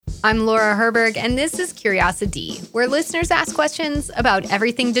I'm Laura Herberg, and this is Curiosity, where listeners ask questions about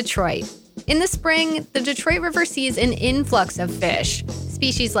everything Detroit. In the spring, the Detroit River sees an influx of fish.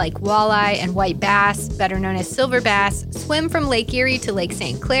 Species like walleye and white bass, better known as silver bass, swim from Lake Erie to Lake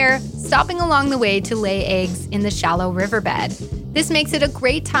St. Clair, stopping along the way to lay eggs in the shallow riverbed. This makes it a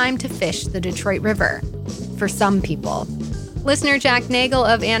great time to fish the Detroit River. For some people. Listener Jack Nagel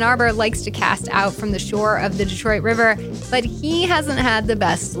of Ann Arbor likes to cast out from the shore of the Detroit River, but he hasn't had the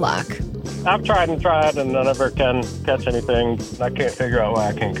best luck. I've tried and I never can catch anything. I can't figure out why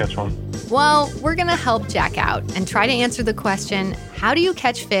I can't catch one. Well, we're going to help Jack out and try to answer the question, how do you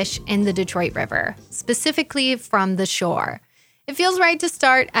catch fish in the Detroit River, specifically from the shore? It feels right to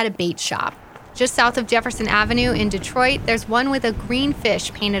start at a bait shop. Just south of Jefferson Avenue in Detroit, there's one with a green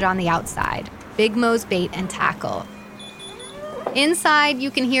fish painted on the outside, Big Mo's Bait and Tackle. Inside,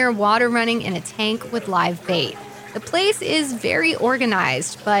 you can hear water running in a tank with live bait. The place is very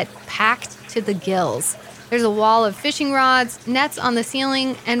organized, but packed to the gills. There's a wall of fishing rods, nets on the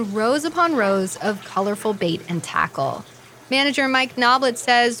ceiling, and rows upon rows of colorful bait and tackle. Manager Mike Noblet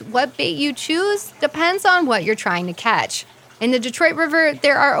says what bait you choose depends on what you're trying to catch. In the Detroit River,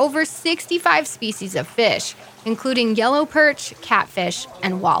 there are over 65 species of fish, including yellow perch, catfish,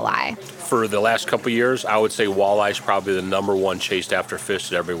 and walleye. For the last couple of years, I would say walleye is probably the number one chased after fish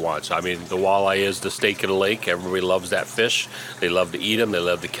that everybody wants. I mean, the walleye is the steak of the lake. Everybody loves that fish. They love to eat them. They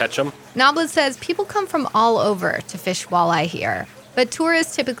love to catch them. Noblet says people come from all over to fish walleye here, but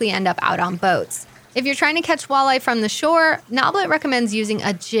tourists typically end up out on boats. If you're trying to catch walleye from the shore, Noblet recommends using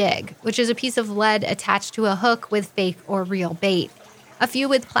a jig, which is a piece of lead attached to a hook with fake or real bait. A few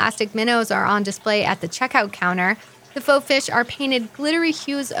with plastic minnows are on display at the checkout counter. The faux fish are painted glittery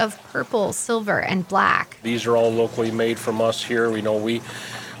hues of purple, silver, and black. These are all locally made from us here. We're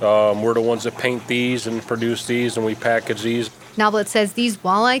the ones that paint these and produce these, and we package these. Noblet says these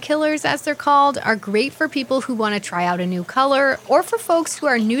walleye killers, as they're called, are great for people who want to try out a new color or for folks who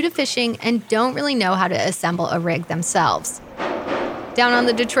are new to fishing and don't really know how to assemble a rig themselves. Down on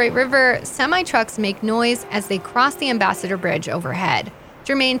the Detroit River, semi-trucks make noise as they cross the Ambassador Bridge overhead.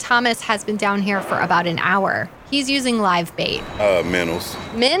 Jermaine Thomas has been down here for about an hour. He's using live bait. Minnows.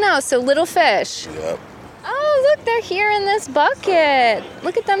 Minnows, so little fish. Yep. Oh, look, they're here in this bucket.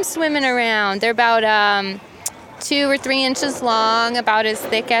 Look at them swimming around. They're about 2 or 3 inches long, about as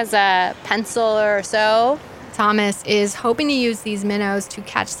thick as a pencil or so. Thomas is hoping to use these minnows to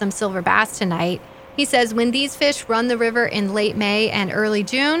catch some silver bass tonight. He says when these fish run the river in late May and early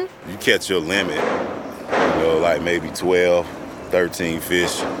June, you catch your limit, like maybe 12, 13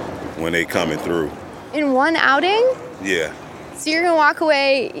 fish when they coming through. In one outing? Yeah. So you're going to walk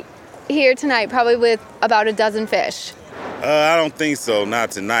away here tonight probably with about a dozen fish? I don't think so,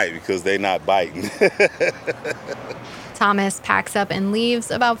 not tonight, because they not biting. Thomas packs up and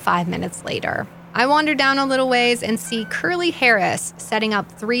leaves about 5 minutes later. I wander down a little ways and see Curly Harris setting up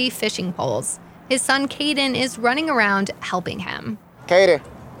 3 fishing poles. His son Caden is running around helping him. Caden,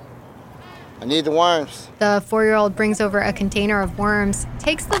 I need the worms. The 4-year-old brings over a container of worms,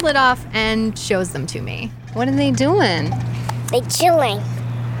 takes the lid off, and shows them to me. What are they doing? They chilling.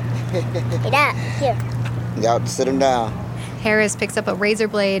 Get out, here. Y'all sit them down. Harris picks up a razor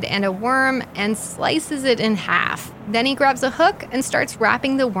blade and a worm and slices it in half. Then he grabs a hook and starts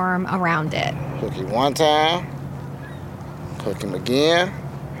wrapping the worm around it. Hook him one time. Hook him again.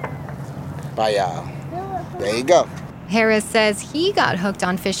 Bye, y'all. There you go. Harris says he got hooked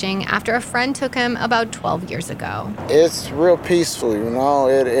on fishing after a friend took him about 12 years ago. It's real peaceful,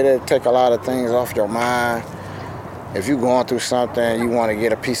 It'll take a lot of things off your mind. If you're going through something, you want to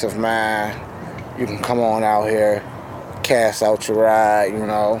get a peace of mind, you can come on out here, cast out your rod,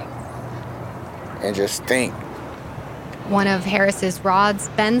 and just think. One of Harris's rods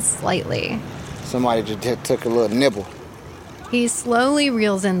bends slightly. Somebody just took a little nibble. He slowly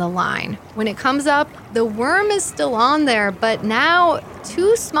reels in the line. When it comes up, the worm is still on there, but now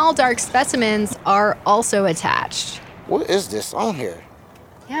 2 small dark specimens are also attached. What is this on here?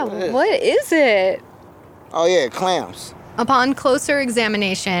 Yeah, what is it? Oh yeah, clams. Upon closer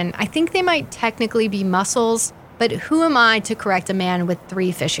examination, I think they might technically be mussels, but who am I to correct a man with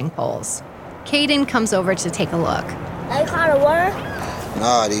 3 fishing poles? Caden comes over to take a look. They caught a worm?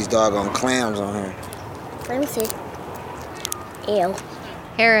 Nah, these doggone clams on here. Let me see. Ew.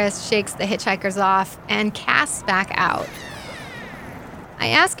 Harris shakes the hitchhikers off and casts back out. I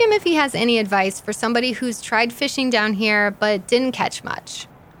ask him if he has any advice for somebody who's tried fishing down here but didn't catch much.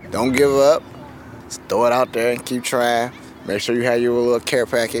 Don't give up. Just throw it out there and keep trying. Make sure you have your little care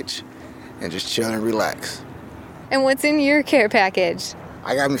package and just chill and relax. And what's in your care package?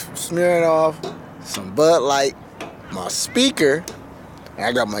 I got me some Smirnoff, some Bud Light, my speaker, And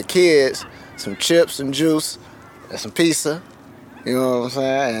I got my kids some chips and juice and some pizza, you know what I'm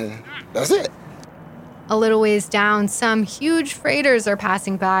saying? And that's it. A little ways down, some huge freighters are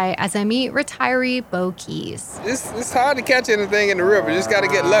passing by as I meet retiree Bo Keys. It's hard to catch anything in the river. You just got to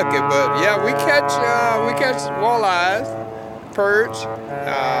get lucky. But yeah, we catch walleyes, perch,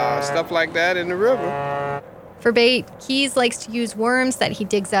 stuff like that in the river. For bait, Keys likes to use worms that he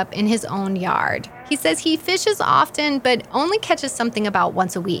digs up in his own yard. He says he fishes often, but only catches something about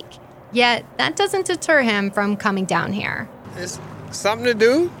once a week. Yet, that doesn't deter him from coming down here. It's something to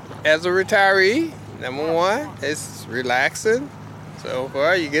do as a retiree. Number one, it's relaxing. So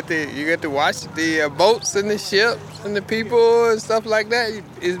far, you get to watch the boats and the ships and the people and stuff like that.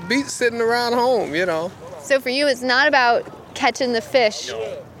 It's beats sitting around home, you know. So for you, it's not about catching the fish?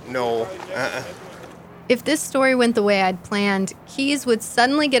 No. If this story went the way I'd planned, Keys would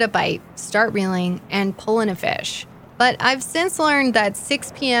suddenly get a bite, start reeling, and pull in a fish. But I've since learned that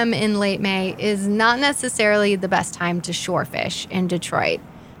 6 p.m. in late May is not necessarily the best time to shore fish in Detroit.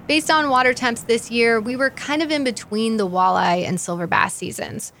 Based on water temps this year, we were kind of in between the walleye and silver bass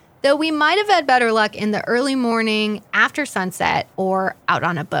seasons, though we might have had better luck in the early morning, after sunset, or out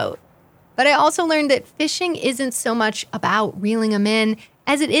on a boat. But I also learned that fishing isn't so much about reeling them in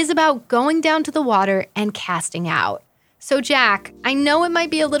as it is about going down to the water and casting out. So Jack, I know it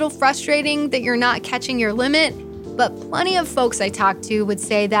might be a little frustrating that you're not catching your limit, but plenty of folks I talked to would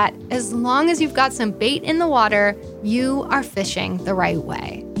say that as long as you've got some bait in the water, you are fishing the right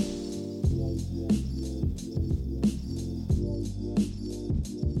way.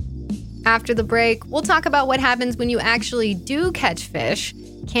 After the break, we'll talk about what happens when you actually do catch fish.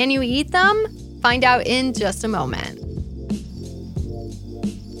 Can you eat them? Find out in just a moment.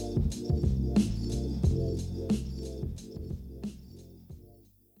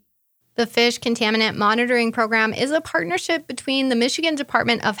 The Fish Contaminant Monitoring Program is a partnership between the Michigan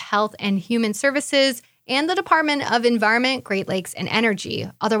Department of Health and Human Services and the Department of Environment, Great Lakes, and Energy,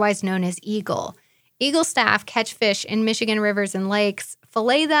 otherwise known as EGLE. EGLE staff catch fish in Michigan rivers and lakes,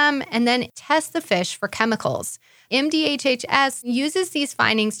 fillet them, and then test the fish for chemicals. MDHHS uses these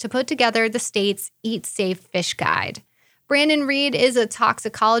findings to put together the state's Eat Safe Fish Guide. Brandon Reed is a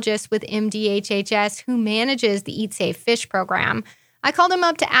toxicologist with MDHHS who manages the Eat Safe Fish program. I called him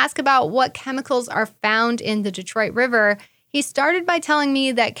up to ask about what chemicals are found in the Detroit River. He started by telling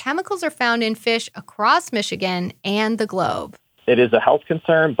me that chemicals are found in fish across Michigan and the globe. It is a health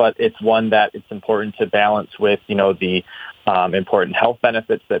concern, but it's one that it's important to balance with, the important health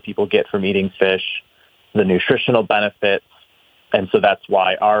benefits that people get from eating fish, the nutritional benefits. And so that's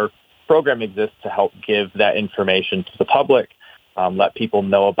why our program exists, to help give that information to the public, let people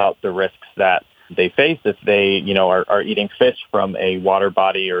know about the risks that they face if they, are eating fish from a water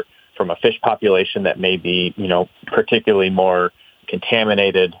body or from a fish population that may be, particularly more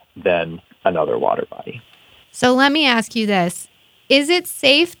contaminated than another water body. So let me ask you this. Is it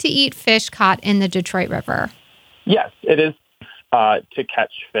safe to eat fish caught in the Detroit River? Yes, it is to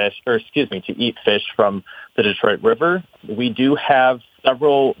catch fish, to eat fish from the Detroit River. We do have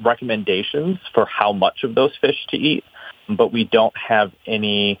several recommendations for how much of those fish to eat, but we don't have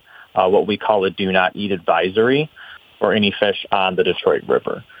any what we call a do not eat advisory for any fish on the Detroit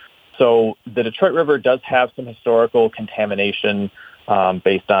River. So the Detroit River does have some historical contamination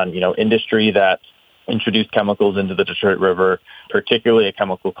based on, industry that introduced chemicals into the Detroit River, particularly a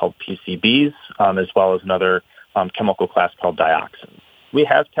chemical called PCBs, as well as another chemical class called dioxins. We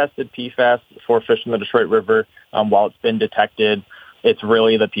have tested PFAS for fish in the Detroit River. While it's been detected, it's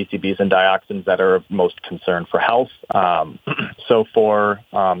really the PCBs and dioxins that are of most concern for health. So for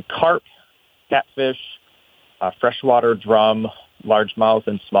carp, catfish, freshwater drum, largemouth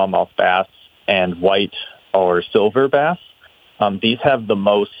and smallmouth bass, and white or silver bass, these have the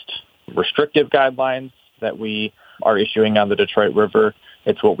most restrictive guidelines that we are issuing on the Detroit River.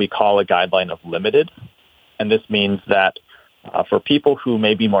 It's what we call a guideline of limited. And this means that for people who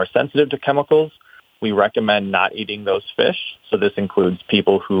may be more sensitive to chemicals, we recommend not eating those fish. So this includes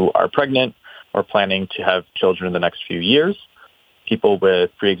people who are pregnant or planning to have children in the next few years, people with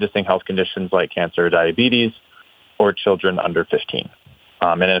pre-existing health conditions like cancer or diabetes, or children under 15.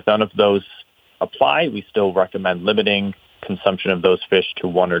 And if none of those apply, we still recommend limiting consumption of those fish to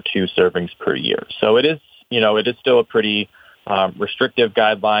 1 or 2 servings per year. So it is still a pretty restrictive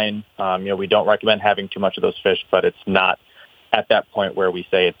guideline. We don't recommend having too much of those fish, but it's not at that point where we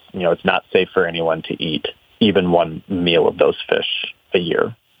say it's not safe for anyone to eat even one meal of those fish a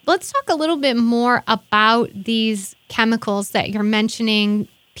year. Let's talk a little bit more about these chemicals that you're mentioning,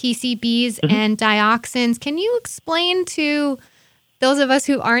 PCBs and dioxins. Can you explain to those of us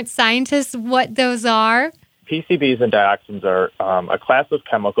who aren't scientists what those are? PCBs and dioxins are a class of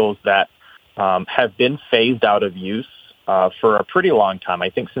chemicals that have been phased out of use for a pretty long time, I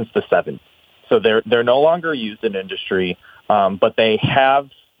think since the 70s. So they're no longer used in industry, but they have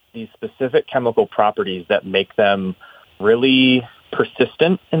these specific chemical properties that make them really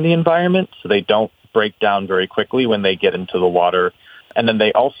persistent in the environment, so they don't break down very quickly when they get into the water. And then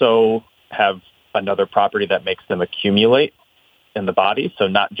they also have another property that makes them accumulate in the body, so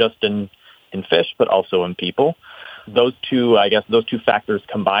not just in fish, but also in people. Those two factors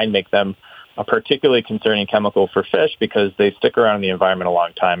combined make them a particularly concerning chemical for fish because they stick around in the environment a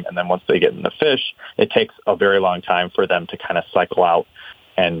long time, and then once they get in the fish, it takes a very long time for them to kind of cycle out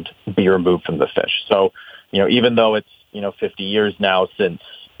and be removed from the fish. So, even though it's, 50 years now since,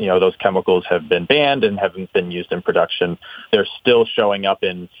 those chemicals have been banned and haven't been used in production, they're still showing up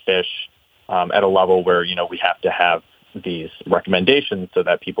in fish at a level where, we have to have these recommendations so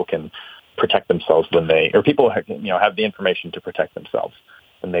that people can protect themselves people have the information to protect themselves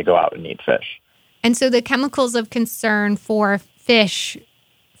when they go out and eat fish. And so the chemicals of concern for fish,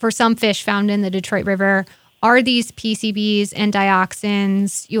 for some fish found in the Detroit River, are these PCBs and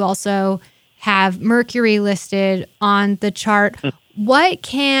dioxins. You also have mercury listed on the chart. What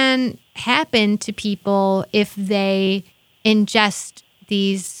can happen to people if they ingest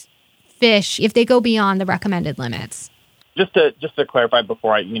these fish, if they go beyond the recommended limits? Just to clarify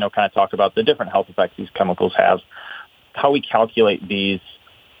before I, kind of talk about the different health effects these chemicals have, how we calculate these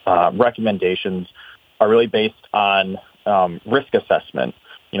recommendations are really based on risk assessment.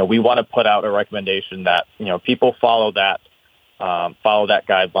 We want to put out a recommendation that, people follow that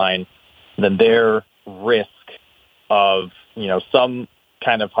guideline, then their risk of, some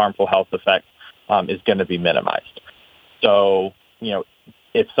kind of harmful health effect is going to be minimized. So,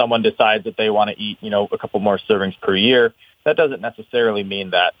 if someone decides that they want to eat, a couple more servings per year, that doesn't necessarily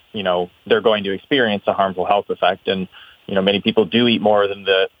mean that, they're going to experience a harmful health effect. And, many people do eat more than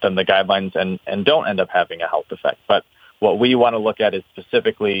the guidelines and don't end up having a health effect. But what we want to look at is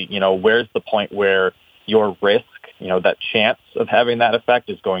specifically, where's the point where your risk, that chance of having that effect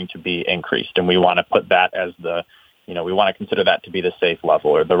is going to be increased. And we want to put that as we want to consider that to be the safe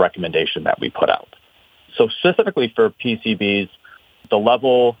level or the recommendation that we put out. So specifically for PCBs, the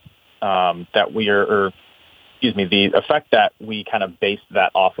level the effect that we kind of base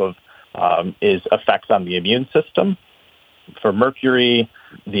that off of is effects on the immune system. For mercury,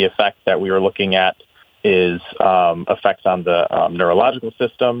 the effect that we were looking at is effects on the neurological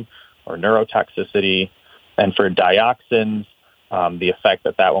system or neurotoxicity. And for dioxins, the effect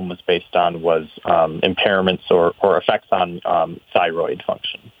that one was based on was impairments or effects on thyroid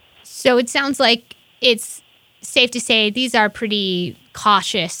function. So it sounds like it's safe to say these are pretty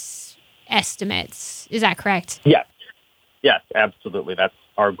cautious estimates. Is that correct? Yes, absolutely. That's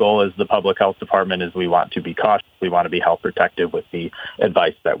our goal as the public health department is we want to be cautious. We want to be health protective with the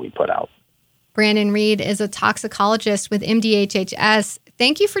advice that we put out. Brandon Reed is a toxicologist with MDHHS.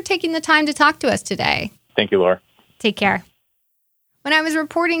 Thank you for taking the time to talk to us today. Thank you, Laura. Take care. When I was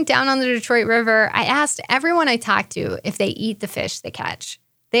reporting down on the Detroit River, I asked everyone I talked to if they eat the fish they catch.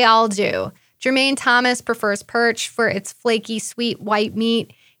 They all do. Jermaine Thomas prefers perch for its flaky, sweet white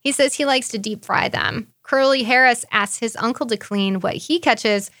meat. He says he likes to deep fry them. Curly Harris asks his uncle to clean what he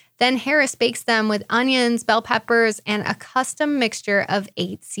catches. Then Harris bakes them with onions, bell peppers, and a custom mixture of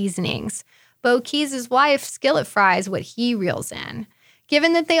 8 seasonings. Bo Keys' wife skillet fries what he reels in.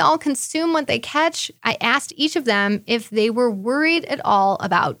 Given that they all consume what they catch, I asked each of them if they were worried at all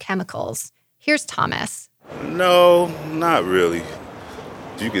about chemicals. Here's Thomas. No, not really.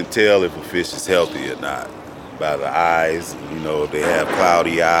 You can tell if a fish is healthy or not by the eyes. If they have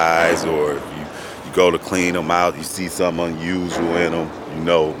cloudy eyes, or if you go to clean them out, you see something unusual in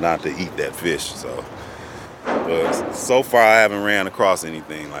them, not to eat that fish. But so far I haven't ran across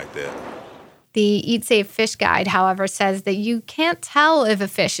anything like that. The Eat Safe Fish Guide, however, says that you can't tell if a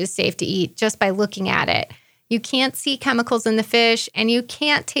fish is safe to eat just by looking at it. You can't see chemicals in the fish, and you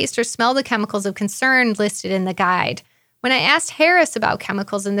can't taste or smell the chemicals of concern listed in the guide. When I asked Harris about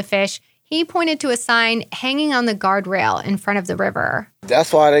chemicals in the fish, he pointed to a sign hanging on the guardrail in front of the river.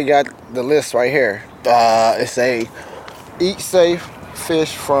 That's why they got the list right here. It's a Eat Safe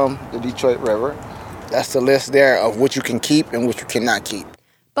Fish from the Detroit River. That's the list there of what you can keep and what you cannot keep.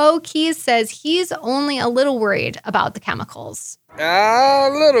 Bo Keys says he's only a little worried about the chemicals. A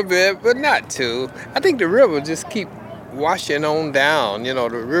little bit, but not too. I think the river just keep washing on down. The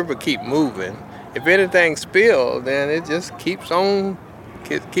river keep moving. If anything spills, then it just keeps on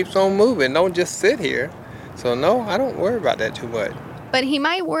moving. Don't just sit here. So no, I don't worry about that too much. But he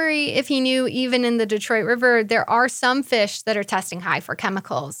might worry if he knew even in the Detroit River, there are some fish that are testing high for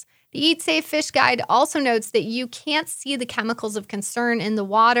chemicals. The Eat Safe Fish Guide also notes that you can't see the chemicals of concern in the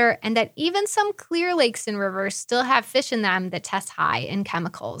water and that even some clear lakes and rivers still have fish in them that test high in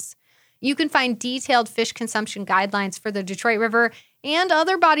chemicals. You can find detailed fish consumption guidelines for the Detroit River and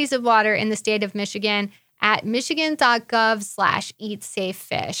other bodies of water in the state of Michigan at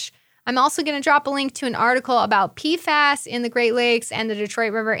michigan.gov/eatsafefish. I'm also going to drop a link to an article about PFAS in the Great Lakes and the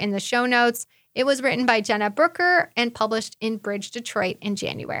Detroit River in the show notes. It was written by Jenna Brooker and published in Bridge Detroit in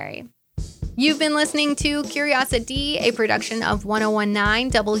January. You've been listening to Curiosity, a production of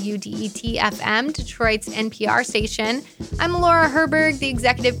 1019 WDET-FM, Detroit's NPR station. I'm Laura Herberg, the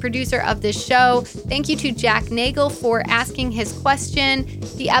executive producer of this show. Thank you to Jack Nagel for asking his question.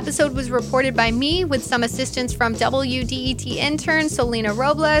 The episode was reported by me with some assistance from WDET intern Solina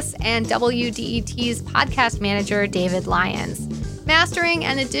Robles and WDET's podcast manager, David Lyons. Mastering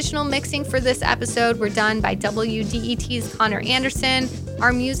and additional mixing for this episode were done by WDET's Connor Anderson.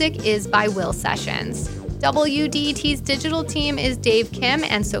 Our music is by Will Sessions. WDET's digital team is Dave Kim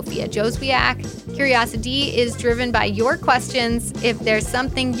and Sophia Joswiak. Curiosity is driven by your questions. If there's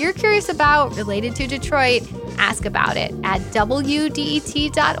something you're curious about related to Detroit, ask about it at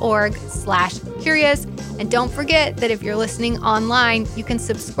wdet.org/curious. And don't forget that if you're listening online, you can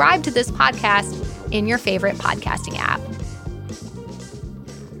subscribe to this podcast in your favorite podcasting app.